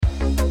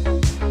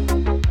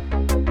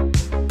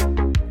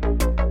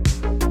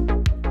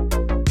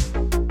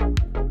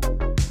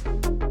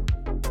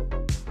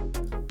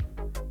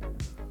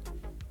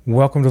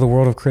Welcome to the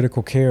world of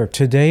critical care.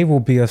 Today will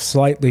be a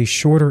slightly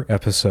shorter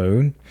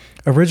episode.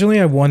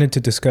 Originally, I wanted to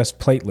discuss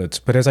platelets,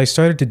 but as I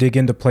started to dig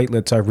into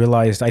platelets, I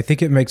realized I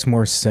think it makes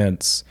more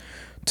sense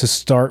to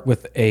start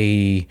with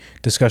a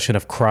discussion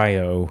of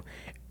cryo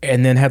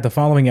and then have the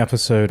following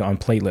episode on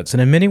platelets.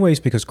 And in many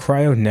ways, because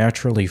cryo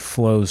naturally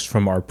flows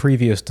from our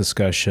previous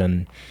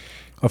discussion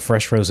of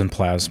fresh frozen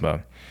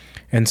plasma.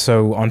 And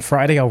so on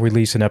Friday, I'll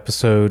release an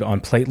episode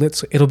on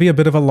platelets. It'll be a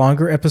bit of a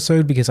longer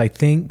episode because I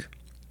think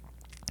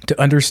to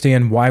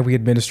understand why we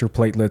administer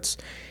platelets,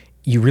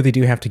 you really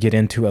do have to get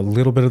into a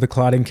little bit of the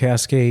clotting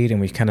cascade, and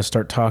we kind of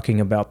start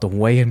talking about the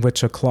way in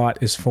which a clot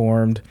is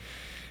formed.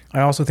 I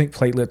also think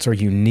platelets are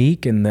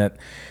unique in that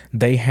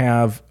they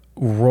have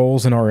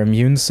roles in our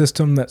immune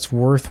system that's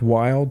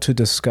worthwhile to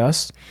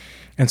discuss.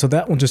 And so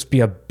that will just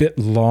be a bit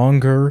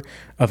longer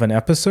of an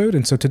episode.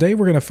 And so today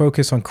we're going to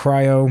focus on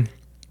cryo.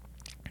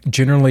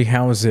 Generally,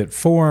 how is it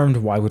formed?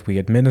 Why would we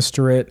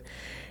administer it?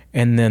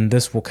 And then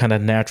this will kind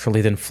of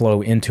naturally then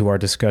flow into our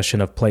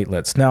discussion of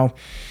platelets. Now,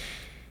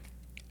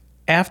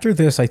 after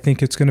this, I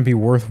think it's going to be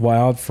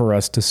worthwhile for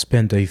us to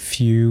spend a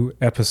few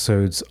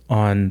episodes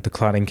on the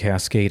clotting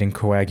cascade and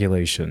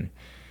coagulation.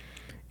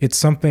 It's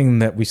something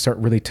that we start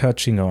really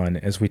touching on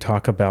as we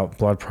talk about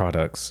blood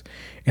products.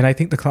 And I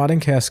think the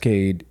clotting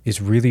cascade is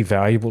really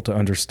valuable to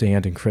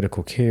understand in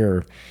critical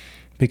care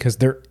because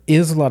there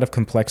is a lot of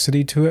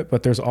complexity to it,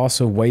 but there's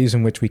also ways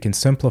in which we can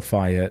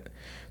simplify it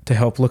to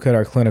help look at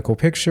our clinical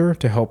picture,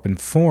 to help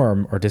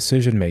inform our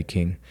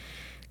decision-making.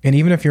 And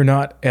even if you're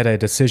not at a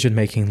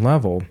decision-making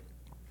level,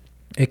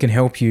 it can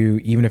help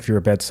you, even if you're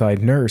a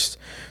bedside nurse,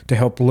 to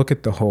help look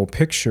at the whole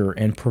picture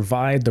and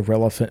provide the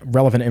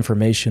relevant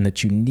information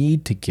that you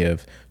need to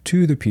give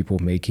to the people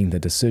making the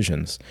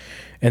decisions.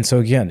 And so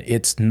again,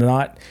 it's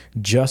not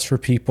just for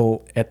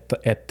people at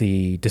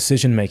the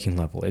decision-making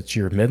level. It's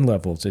your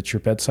mid-levels, it's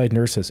your bedside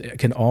nurses. It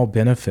can all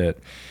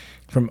benefit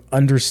from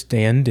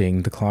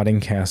understanding the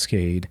clotting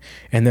cascade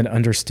and then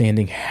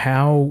understanding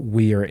how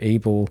we are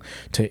able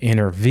to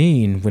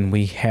intervene when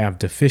we have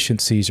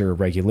deficiencies or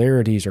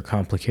irregularities or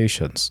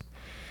complications.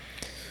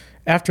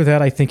 After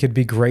that, I think it'd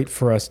be great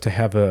for us to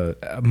have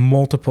a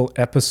multiple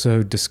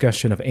episode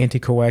discussion of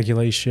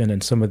anticoagulation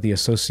and some of the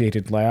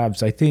associated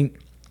labs. I think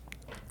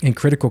in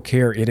critical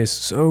care, it is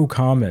so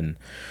common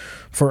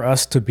for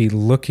us to be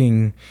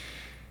looking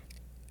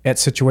at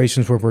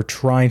situations where we're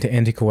trying to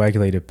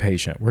anticoagulate a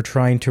patient, we're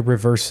trying to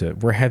reverse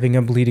it, we're having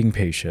a bleeding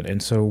patient.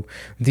 And so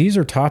these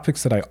are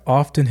topics that I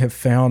often have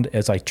found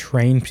as I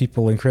train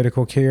people in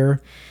critical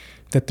care,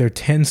 that there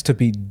tends to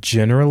be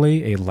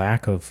generally a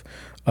lack of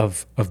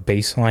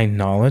baseline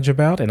knowledge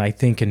about. And I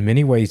think in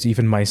many ways,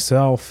 even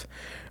myself,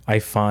 I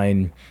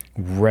find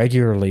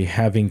regularly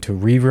having to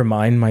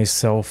remind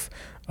myself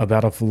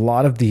about a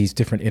lot of these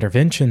different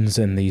interventions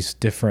and these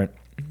different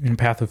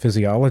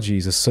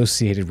pathophysiologies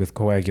associated with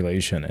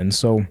coagulation. And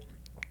so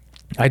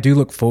I do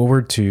look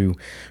forward to,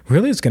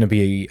 really it's going to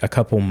be a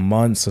couple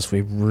months as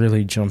we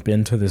really jump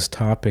into this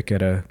topic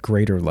at a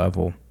greater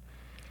level.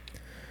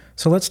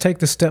 So let's take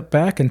the step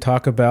back and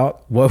talk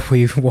about what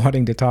we're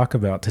wanting to talk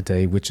about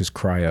today, which is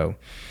cryo.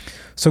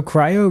 So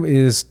cryo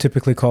is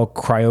typically called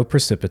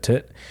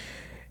cryoprecipitate.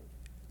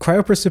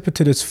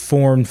 Cryoprecipitate is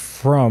formed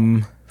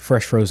from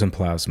fresh frozen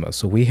plasma.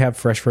 So we have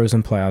fresh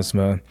frozen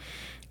plasma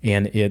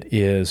and it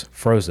is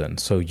frozen.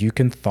 So you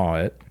can thaw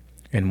it.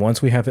 And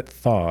once we have it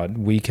thawed,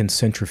 we can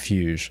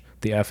centrifuge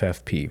the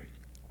FFP.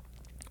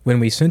 When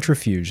we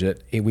centrifuge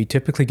it, we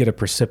typically get a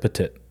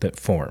precipitate that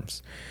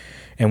forms.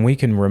 And we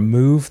can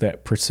remove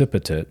that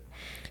precipitate.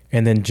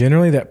 And then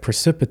generally that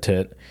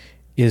precipitate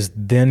is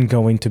then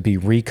going to be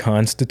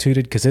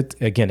reconstituted because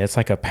it's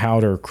like a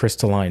powder,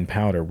 crystalline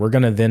powder. We're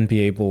going to then be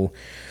able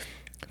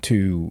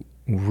to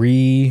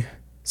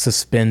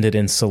suspended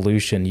in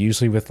solution,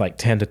 usually with like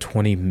 10 to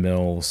 20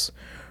 mils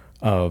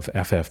of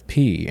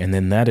FFP, and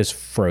then that is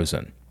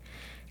frozen.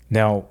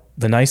 Now,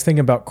 the nice thing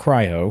about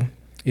cryo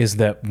is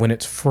that when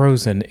it's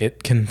frozen,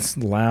 it can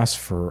last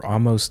for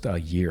almost a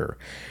year.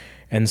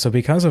 And so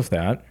because of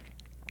that,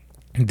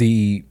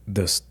 the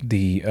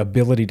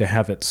ability to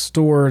have it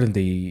stored,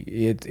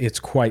 it's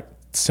quite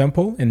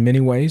simple in many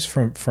ways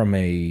from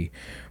a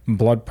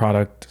blood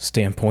product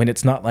standpoint.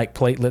 It's not like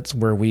platelets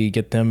where we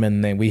get them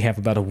and then we have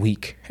about a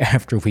week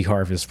after we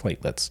harvest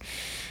platelets.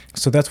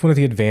 So that's one of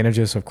the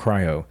advantages of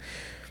cryo.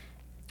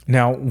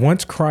 Now,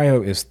 once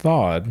cryo is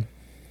thawed,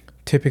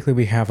 typically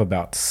we have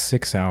about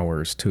 6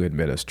 hours to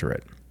administer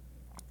it.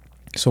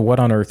 So what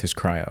on earth is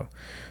cryo?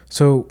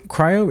 So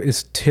cryo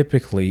is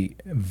typically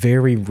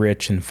very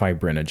rich in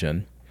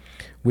fibrinogen.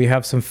 We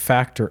have some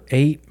factor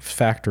 8,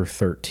 factor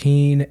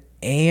 13,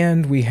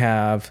 and we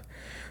have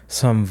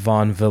some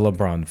von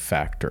Willebrand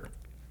factor.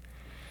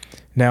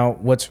 Now,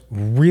 what's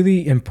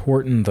really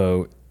important,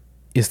 though,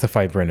 is the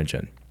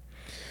fibrinogen,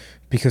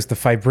 because the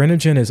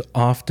fibrinogen is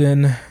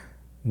often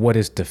what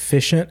is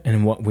deficient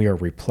and what we are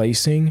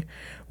replacing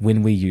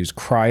when we use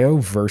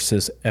cryo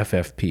versus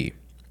FFP.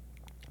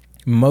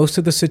 Most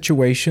of the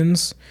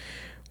situations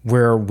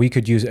where we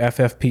could use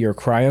FFP or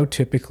cryo,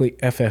 typically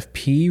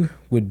FFP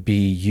would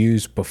be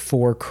used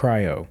before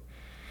cryo.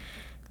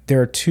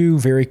 there are two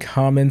very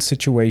common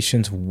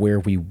situations where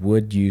we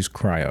would use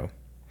cryo.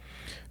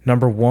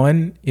 Number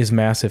one is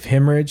massive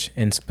hemorrhage,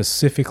 and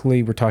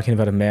specifically, we're talking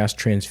about a mass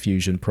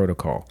transfusion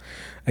protocol.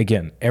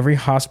 Again, every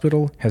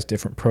hospital has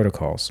different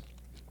protocols.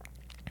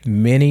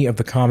 Many of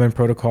the common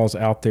protocols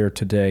out there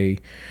today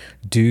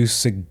do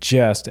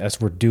suggest,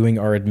 as we're doing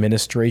our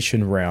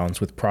administration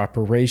rounds with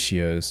proper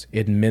ratios,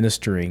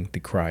 administering the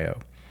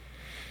cryo.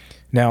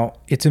 Now,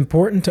 it's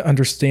important to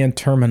understand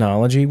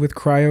terminology with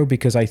cryo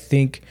because I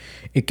think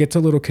it gets a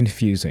little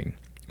confusing.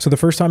 So the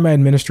first time I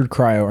administered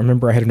cryo, I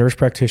remember I had a nurse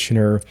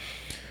practitioner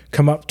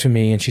come up to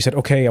me and she said,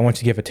 okay, I want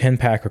to give a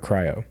 10-pack of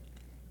cryo.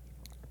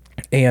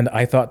 And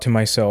I thought to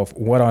myself,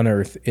 what on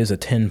earth is a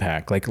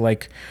 10-pack?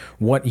 Like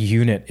what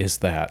unit is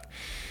that?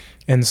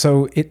 And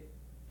so it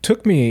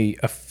took me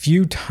a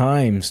few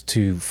times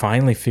to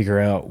finally figure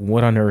out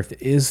what on earth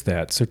is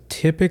that. So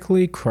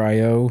typically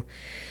cryo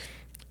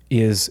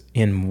is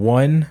in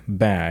one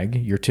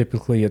bag.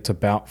 It's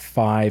about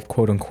 5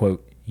 quote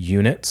unquote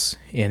units.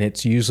 And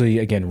it's usually,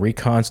 again,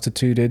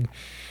 reconstituted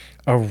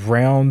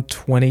around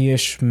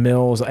 20-ish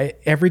mils.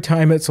 Every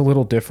time it's a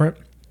little different.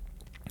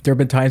 There have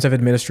been times I've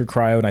administered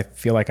cryo and I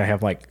feel like I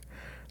have like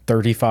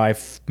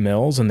 35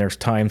 mils, and there's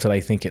times that I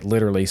think it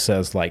literally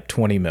says like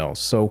 20 mils.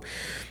 So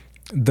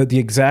the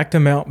exact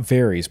amount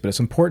varies, but it's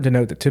important to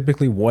note that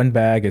typically one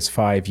bag is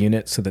 5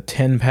 units. So the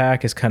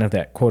 10-pack is kind of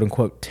that quote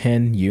unquote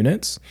 10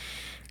 units.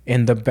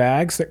 And the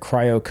bags that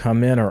cryo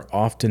come in are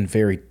often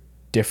very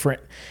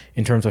different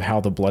in terms of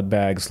how the blood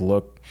bags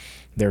look.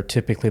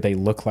 They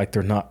look like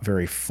they're not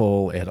very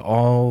full at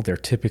all. They're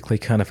typically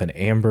kind of an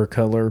amber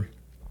color.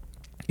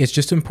 It's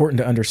just important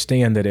to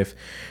understand that if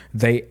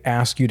they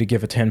ask you to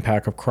give a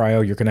 10-pack of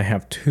cryo, you're going to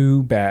have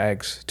 2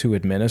 bags to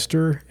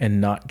administer and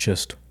not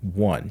just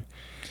one.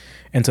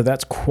 And so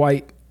that's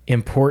quite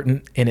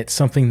important, and it's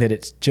something that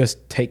it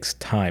just takes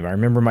time. I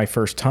remember my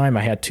first time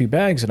I had 2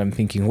 bags, and I'm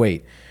thinking,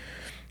 wait,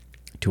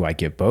 do I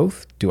give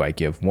both? Do I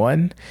give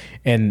one?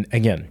 And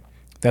again,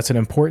 that's an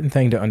important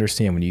thing to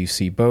understand. When you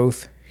see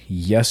both,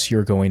 yes,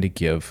 you're going to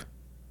give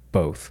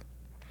both.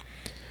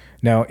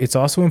 Now, it's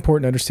also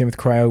important to understand with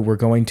cryo, we're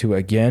going to,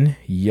 again,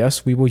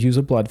 yes, we will use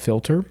a blood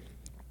filter.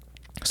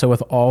 So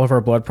with all of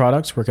our blood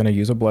products, we're going to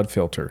use a blood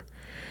filter.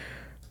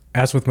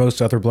 As with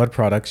most other blood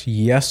products,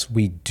 yes,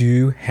 we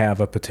do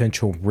have a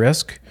potential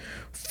risk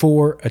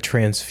for a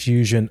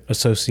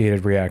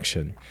transfusion-associated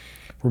reaction.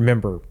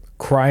 Remember,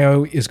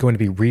 cryo is going to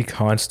be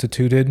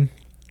reconstituted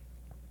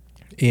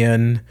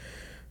in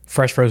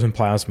fresh frozen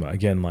plasma.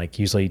 Again, like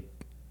usually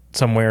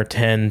somewhere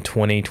 10,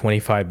 20,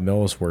 25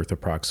 mils worth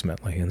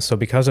approximately. And so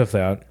because of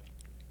that,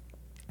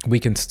 we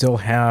can still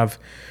have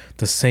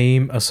the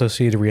same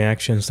associated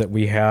reactions that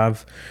we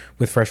have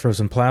with fresh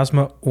frozen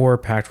plasma or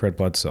packed red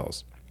blood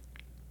cells.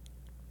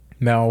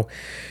 Now,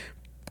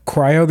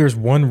 cryo, there's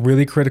one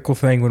really critical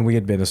thing when we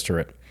administer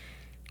it.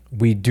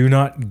 We do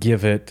not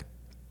give it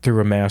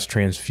through a mass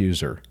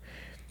transfuser.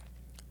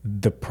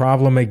 The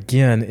problem,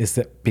 again, is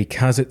that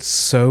because it's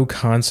so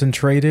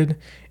concentrated,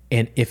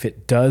 and if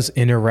it does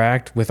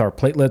interact with our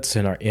platelets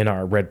and in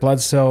our red blood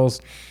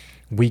cells,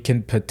 we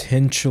can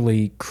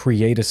potentially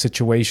create a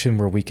situation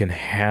where we can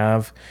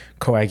have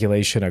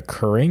coagulation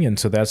occurring. And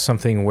so that's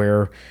something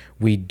where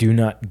we do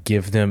not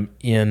give them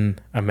in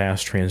a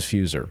mass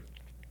transfuser.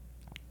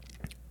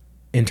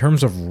 In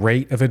terms of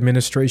rate of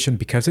administration,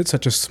 because it's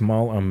such a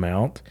small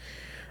amount,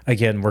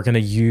 again, we're going to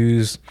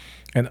use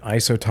an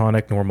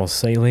isotonic normal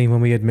saline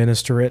when we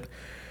administer it.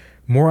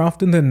 More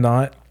often than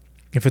not,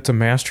 if it's a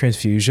mass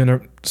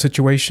transfusion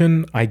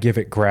situation, I give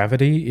it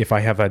gravity. If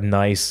I have a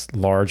nice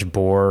large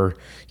bore,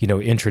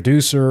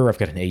 introducer, I've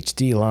got an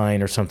HD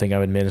line or something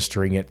I'm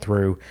administering it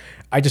through,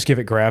 I just give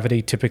it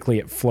gravity. Typically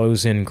it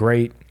flows in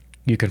great.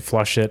 You can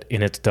flush it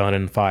and it's done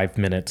in 5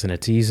 minutes and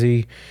it's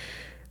easy.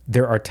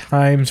 There are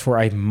times where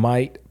I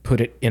might put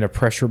it in a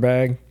pressure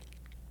bag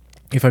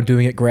if I'm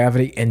doing it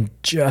gravity and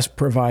just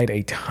provide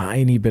a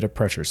tiny bit of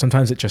pressure.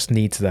 Sometimes it just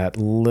needs that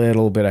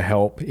little bit of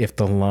help if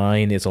the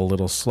line is a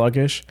little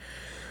sluggish.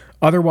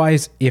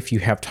 Otherwise, if you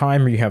have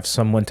time or you have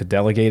someone to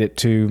delegate it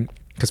to,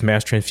 because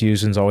mass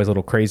transfusion is always a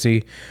little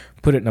crazy,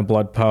 put it in a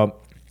blood pump,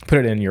 put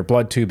it in your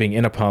blood tubing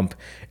in a pump,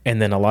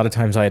 and then a lot of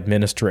times I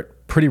administer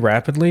it pretty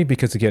rapidly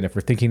because, again, if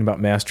we're thinking about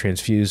mass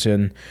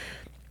transfusion,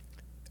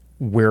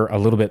 we're a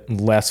little bit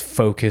less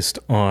focused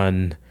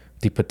on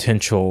the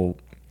potential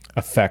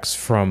effects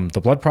from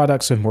the blood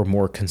products, and we're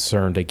more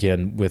concerned,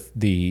 again, with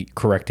the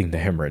correcting the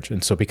hemorrhage.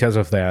 And so because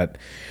of that,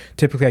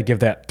 typically I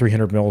give that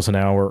 300 mils an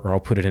hour, or I'll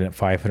put it in at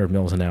 500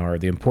 mils an hour.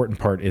 The important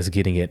part is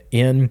getting it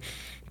in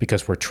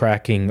because we're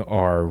tracking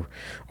our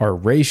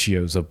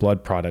ratios of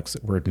blood products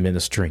that we're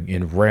administering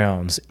in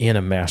rounds in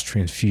a mass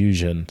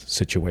transfusion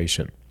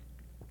situation.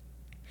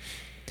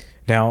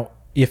 Now,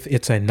 if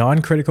it's a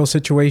non-critical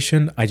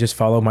situation, I just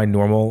follow my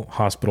normal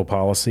hospital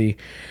policy.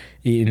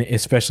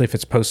 Especially if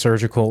it's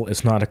post-surgical,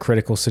 it's not a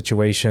critical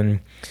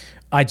situation.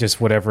 I just,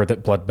 whatever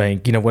that blood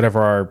bank,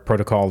 whatever our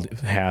protocol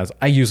has,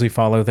 I usually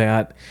follow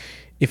that.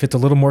 If it's a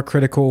little more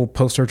critical,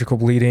 post-surgical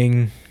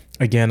bleeding,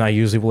 Again, I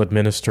usually will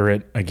administer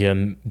it,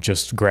 again,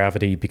 just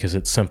gravity, because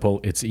it's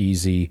simple, it's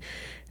easy,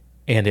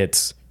 and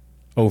it's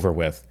over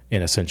with,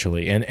 and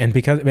essentially. And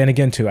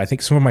again, too, I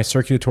think some of my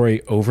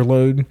circulatory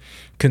overload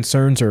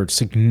concerns are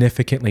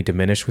significantly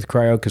diminished with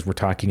cryo, because we're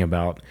talking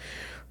about,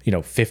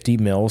 50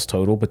 mils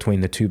total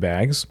between the two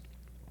bags.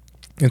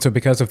 And so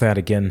because of that,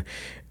 again,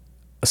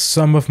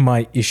 some of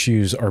my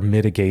issues are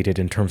mitigated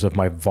in terms of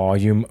my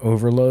volume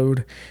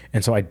overload.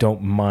 And so I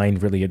don't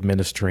mind really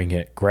administering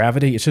it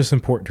gravity. It's just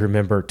important to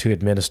remember to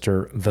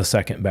administer the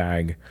second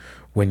bag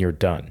when you're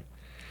done.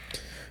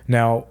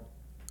 Now,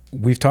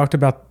 we've talked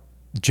about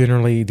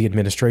generally the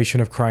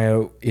administration of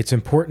cryo. It's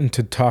important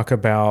to talk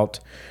about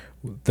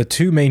the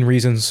two main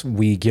reasons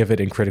we give it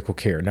in critical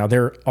care. Now,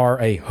 there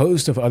are a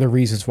host of other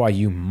reasons why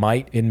you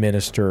might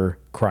administer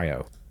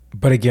cryo.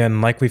 But again,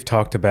 like we've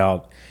talked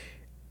about,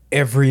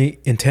 every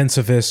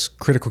intensivist,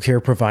 critical care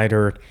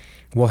provider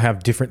will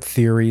have different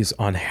theories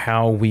on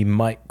how we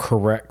might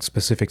correct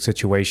specific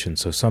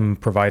situations. So some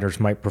providers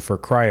might prefer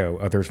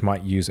cryo, others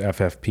might use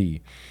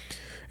FFP.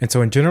 And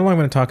so in general, I'm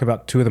going to talk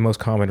about two of the most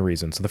common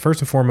reasons. So the first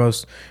and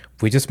foremost,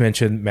 we just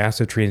mentioned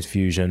massive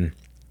transfusion.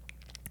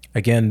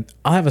 Again,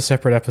 I'll have a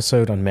separate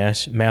episode on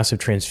massive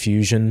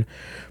transfusion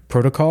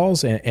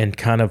protocols and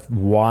kind of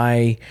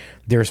why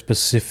there are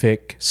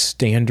specific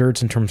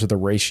standards in terms of the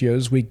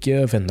ratios we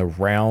give and the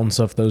rounds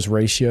of those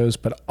ratios.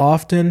 But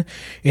often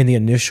in the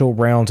initial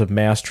rounds of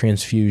mass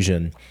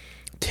transfusion,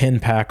 10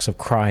 packs of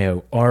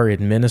cryo are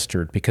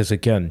administered because,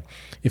 again,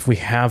 if we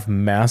have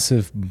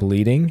massive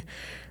bleeding,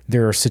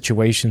 there are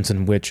situations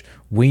in which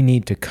we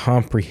need to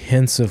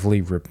comprehensively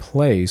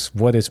replace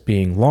what is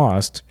being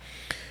lost.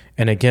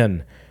 And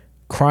again,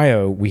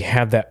 cryo, we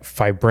have that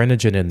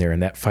fibrinogen in there,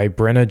 and that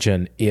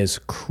fibrinogen is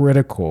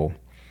critical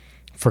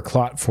for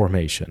clot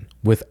formation.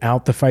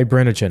 Without the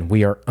fibrinogen,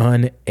 we are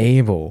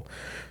unable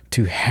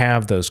to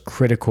have those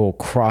critical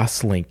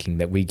cross-linking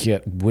that we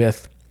get when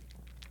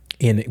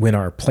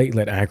our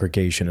platelet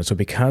aggregation. And so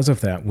because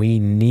of that, we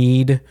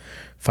need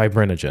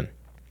fibrinogen.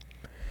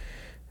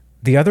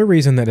 The other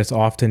reason that it's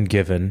often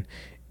given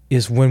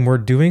is when we're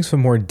doing some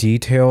more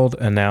detailed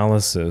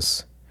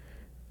analysis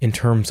in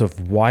terms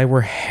of why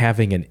we're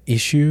having an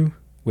issue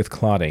with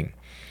clotting.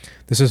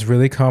 This is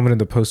really common in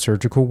the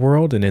post-surgical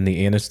world and in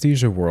the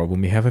anesthesia world. When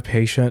we have a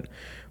patient,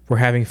 we're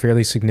having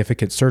fairly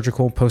significant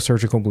surgical,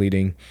 post-surgical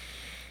bleeding,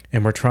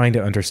 and we're trying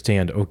to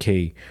understand,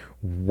 okay,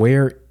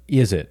 where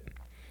is it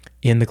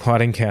in the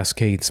clotting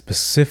cascade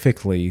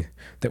specifically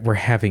that we're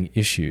having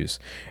issues?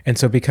 And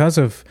so because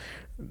of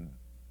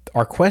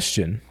our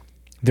question,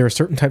 there are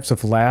certain types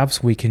of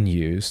labs we can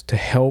use to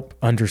help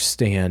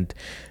understand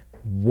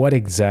what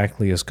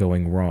exactly is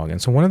going wrong.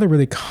 And so one of the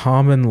really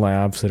common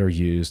labs that are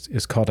used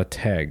is called a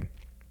TEG.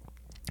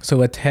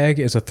 So a TEG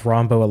is a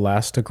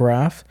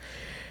thromboelastograph.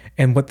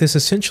 And what this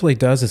essentially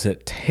does is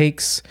it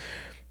takes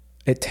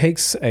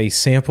a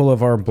sample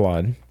of our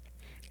blood,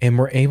 and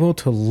we're able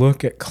to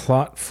look at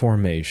clot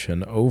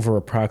formation over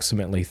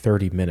approximately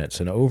 30 minutes.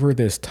 And over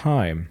this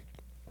time,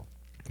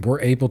 we're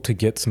able to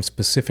get some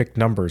specific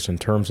numbers in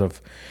terms of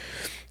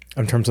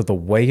the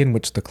way in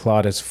which the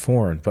clot is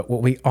formed. But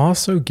what we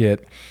also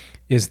get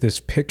is this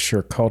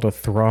picture called a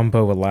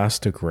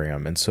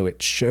thromboelastogram. And so it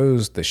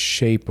shows the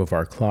shape of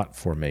our clot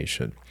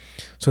formation.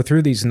 So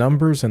through these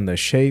numbers and the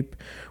shape,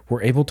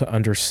 we're able to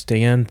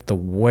understand the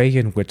way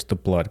in which the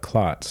blood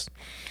clots.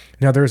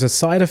 Now, there's a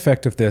side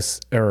effect of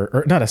this,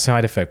 or not a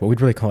side effect, but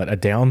we'd really call it a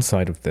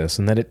downside of this,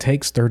 and that it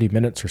takes 30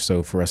 minutes or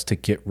so for us to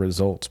get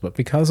results. But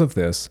because of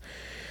this,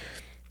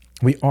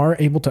 we are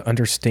able to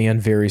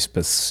understand very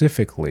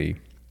specifically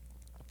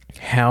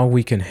how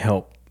we can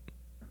help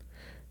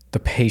the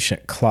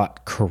patient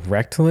clot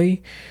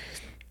correctly.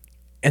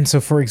 And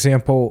so, for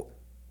example,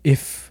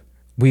 if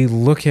we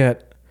look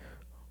at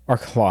our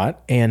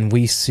clot and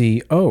we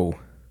see,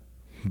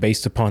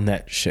 based upon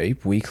that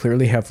shape, we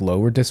clearly have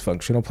lower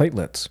dysfunctional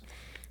platelets.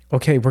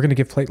 Okay, we're going to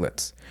give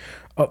platelets.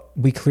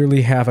 We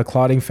clearly have a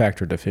clotting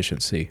factor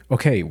deficiency.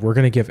 Okay, we're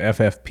going to give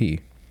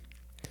FFP.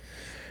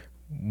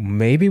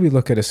 Maybe we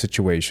look at a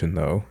situation,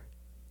 though,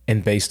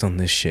 and based on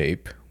this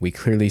shape, we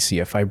clearly see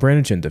a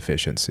fibrinogen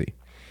deficiency.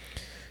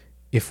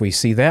 If we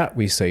see that,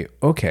 we say,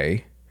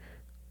 okay,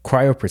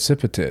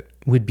 cryoprecipitate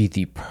would be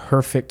the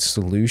perfect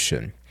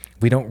solution.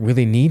 We don't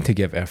really need to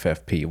give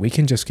FFP. We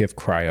can just give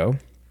cryo,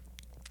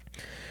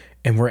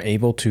 and we're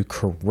able to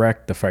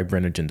correct the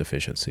fibrinogen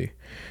deficiency.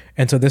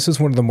 And so this is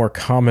one of the more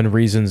common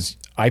reasons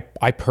I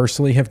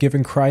personally have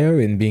given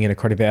cryo in being in a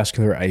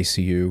cardiovascular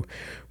ICU,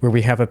 where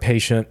we have a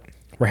patient,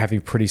 we're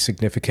having pretty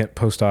significant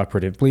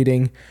postoperative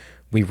bleeding.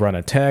 We run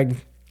a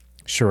TEG.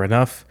 Sure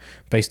enough,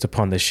 based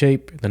upon the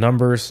shape, the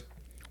numbers,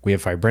 we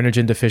have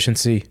fibrinogen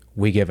deficiency.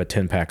 We give a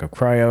 10-pack of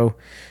cryo,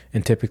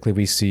 and typically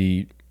we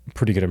see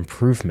pretty good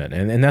improvement.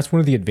 And that's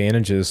one of the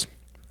advantages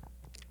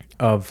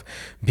of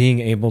being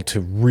able to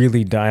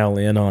really dial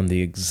in on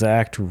the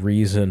exact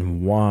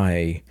reason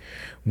why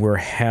we're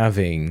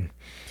having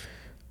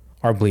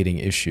our bleeding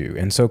issue.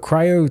 And so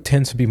cryo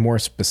tends to be more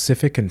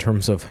specific in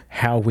terms of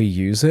how we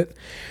use it.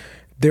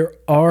 There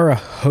are a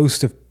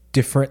host of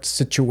different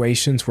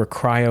situations where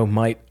cryo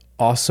might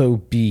also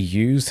be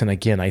used. And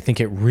again, I think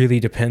it really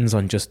depends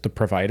on just the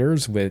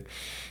providers.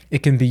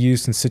 It can be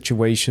used in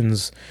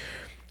situations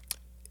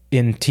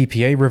in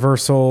TPA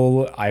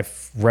reversal.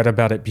 I've read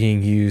about it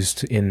being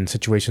used in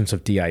situations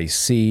of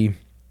DIC.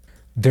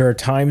 There are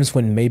times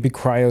when maybe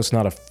cryo is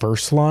not a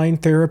first-line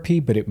therapy,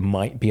 but it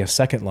might be a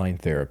second-line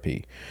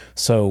therapy.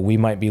 So we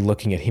might be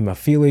looking at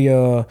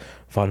hemophilia,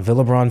 von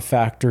Willebrand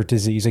factor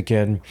disease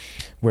again,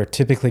 where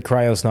typically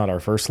cryo is not our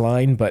first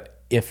line, but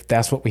if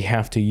that's what we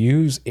have to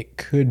use, it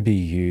could be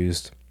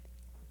used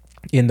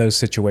in those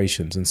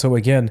situations. And so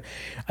again,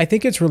 I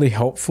think it's really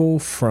helpful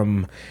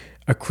from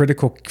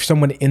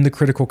someone in the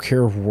critical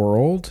care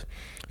world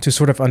to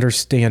sort of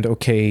understand,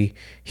 okay,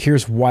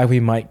 here's why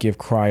we might give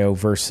cryo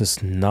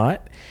versus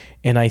not.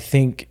 And I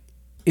think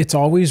it's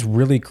always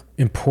really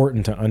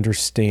important to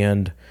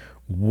understand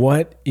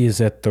what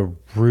is at the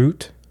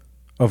root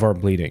of our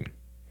bleeding.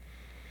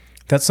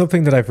 That's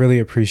something that I've really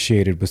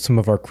appreciated with some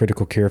of our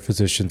critical care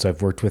physicians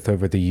I've worked with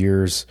over the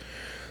years.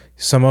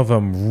 Some of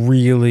them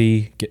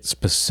really get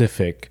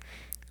specific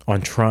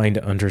on trying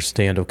to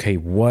understand, okay,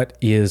 what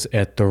is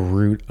at the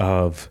root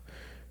of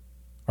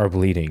our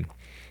bleeding?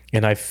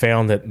 And I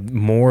found that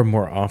more and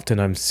more often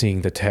I'm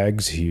seeing the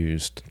tags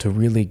used to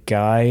really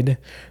guide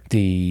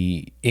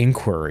the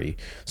inquiry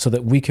so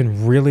that we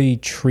can really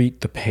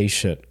treat the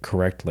patient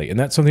correctly. And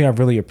that's something I've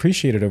really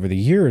appreciated over the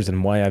years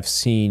and why I've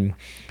seen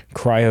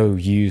cryo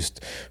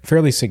used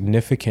fairly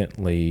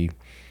significantly,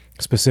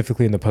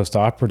 specifically in the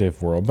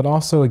postoperative world, but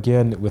also,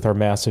 again, with our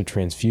massive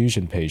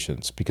transfusion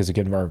patients, because,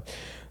 again, we're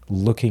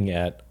looking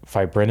at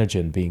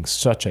fibrinogen being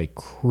such a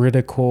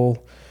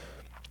critical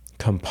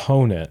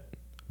component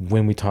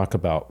when we talk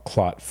about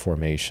clot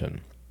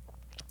formation.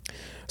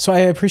 So I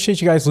appreciate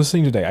you guys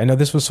listening today. I know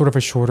this was sort of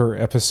a shorter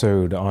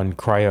episode on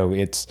cryo.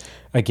 It's,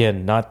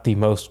 again, not the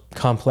most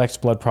complex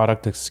blood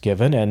product that's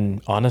given,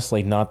 and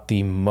honestly, not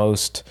the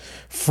most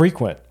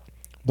frequent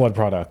blood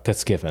product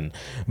that's given.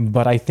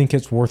 But I think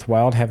it's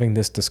worthwhile having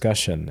this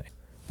discussion.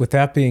 With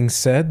that being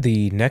said,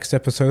 the next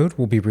episode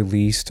will be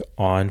released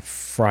on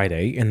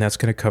Friday, and that's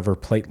going to cover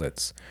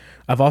platelets.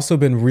 I've also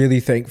been really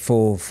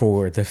thankful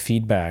for the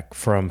feedback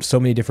from so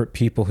many different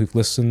people who've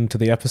listened to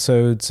the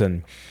episodes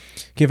and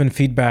given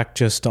feedback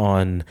just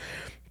on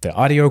the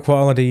audio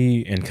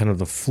quality and kind of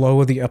the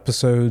flow of the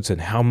episodes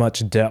and how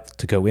much depth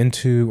to go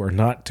into or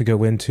not to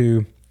go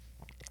into.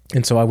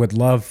 And so I would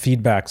love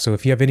feedback. So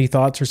if you have any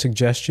thoughts or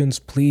suggestions,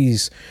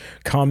 please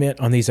comment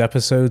on these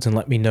episodes and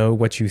let me know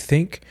what you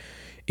think.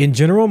 In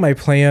general, my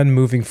plan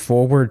moving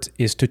forward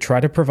is to try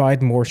to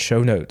provide more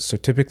show notes. So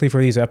typically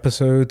for these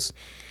episodes,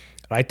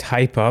 I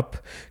type up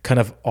kind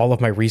of all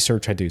of my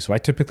research I do. So I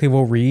typically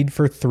will read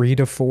for 3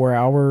 to 4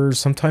 hours,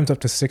 sometimes up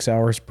to 6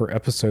 hours per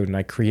episode. And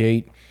I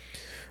create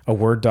a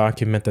Word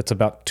document that's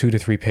about 2 to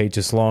 3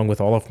 pages long with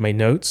all of my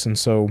notes. And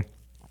so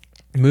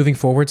moving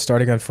forward,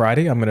 starting on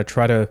Friday, I'm going to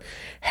try to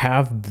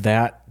have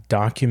that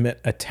document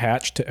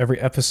attached to every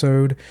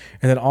episode,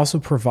 and then also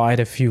provide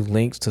a few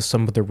links to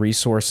some of the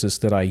resources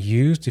that I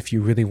used if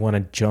you really want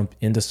to jump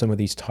into some of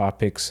these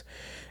topics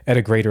at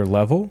a greater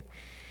level.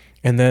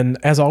 And then,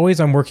 as always,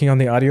 I'm working on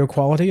the audio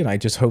quality, and I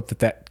just hope that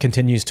that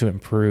continues to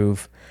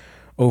improve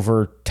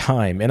over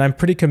time. And I'm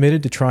pretty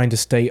committed to trying to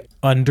stay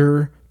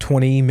under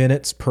 20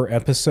 minutes per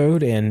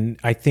episode, and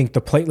I think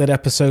the platelet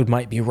episode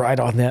might be right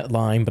on that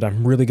line, but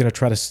I'm really going to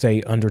try to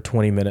stay under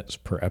 20 minutes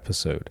per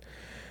episode.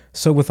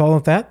 So with all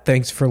of that,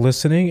 thanks for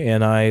listening,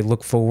 and I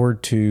look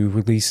forward to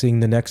releasing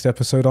the next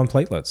episode on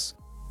platelets.